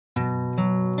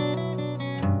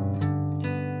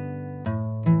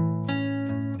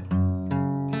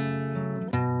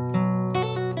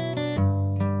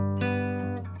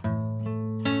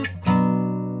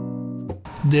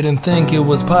Didn't think it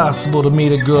was possible to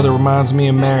meet a girl that reminds me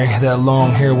of Mary. That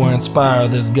long hair will inspire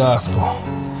this gospel.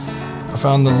 I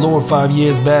found the Lord 5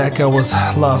 years back. I was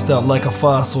lost out like a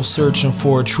fossil, searching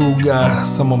for a true God.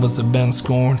 Some of us have been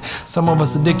scorned, some of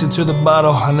us addicted to the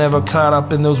bottle. I never caught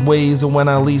up in those ways, and when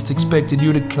I least expected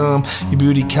you to come, your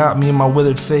beauty caught me in my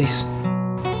withered face.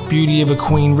 Beauty of a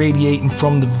queen radiating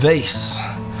from the vase.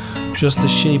 Just the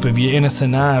shape of your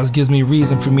innocent eyes gives me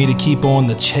reason for me to keep on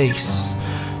the chase.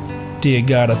 Dear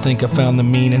God, I think I found the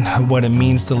meaning of what it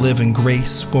means to live in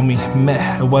grace. When we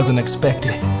met, it wasn't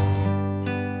expected.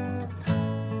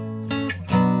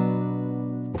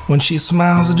 When she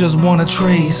smiles, I just wanna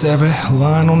trace every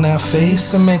line on that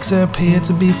face that makes her appear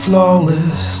to be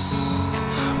flawless.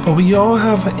 But we all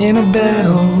have our inner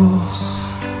battles.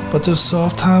 But the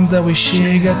soft times that we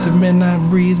share got the midnight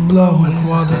breeze blowing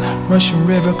while the rushing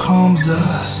river calms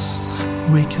us.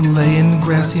 We can lay in the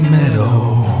grassy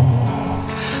meadow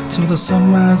till the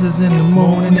sun rises in the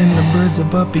morning and the birds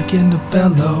above begin to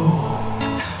bellow.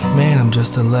 Man, I'm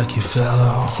just a lucky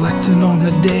fellow. Reflecting on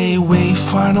the day we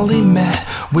finally met,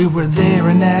 we were there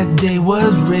and that day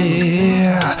was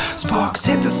rare. Sparks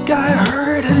hit the sky, I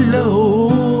heard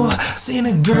hello. Seen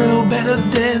a girl better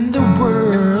than the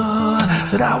world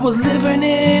that I was living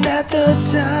in at the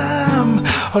time.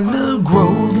 Our love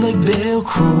growed like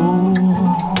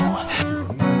Velcro.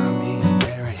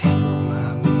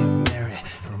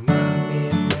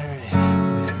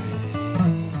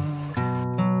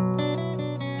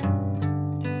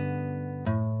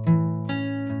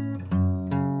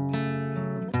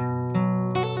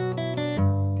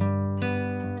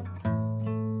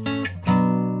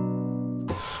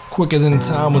 Quicker than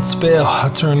time would spell,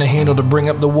 I turned the handle to bring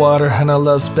up the water, and our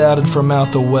love spouted from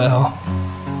out the well.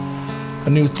 I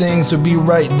knew things would be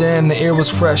right then. The air was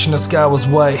fresh and the sky was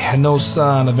white, and no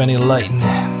sign of any lightning.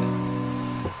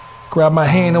 Grab my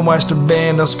hand and watch the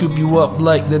band. I'll scoop you up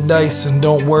like the dice, and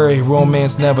don't worry,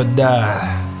 romance never died.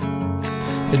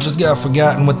 It just got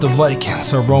forgotten with the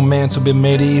Vikings. Our romance will be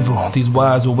medieval. These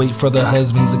wives will wait for their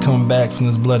husbands to come back from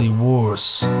these bloody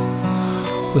wars.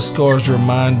 The scars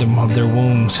remind them of their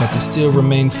wounds, but they still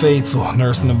remain faithful,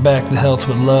 nursing them back to health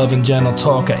with love and gentle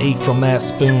talk. I ate from that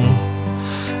spoon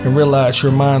and realized she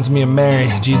reminds me of Mary,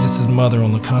 Jesus' mother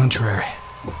on the contrary.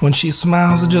 When she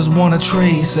smiles, I just wanna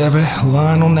trace every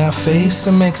line on that face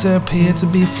that makes her appear to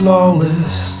be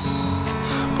flawless.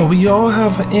 But we all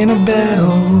have our inner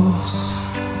battles.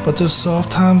 But the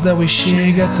soft times that we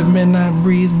share got the midnight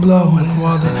breeze blowing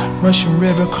while the rushing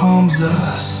river calms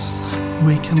us.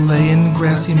 We can lay in the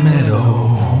grassy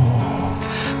meadow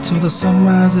till the sun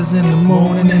rises in the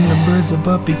morning and the birds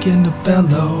above begin to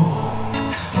bellow.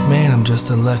 Man, I'm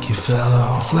just a lucky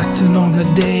fellow. Reflecting on the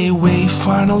day we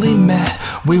finally met,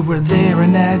 we were there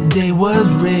and that day was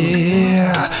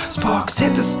rare. Sparks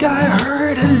hit the sky, I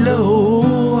heard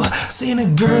hello. Seen a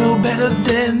girl better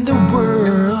than the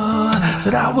world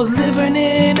that I was living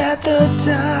in at the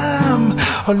time.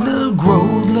 Our love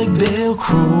growed like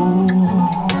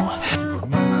Velcro.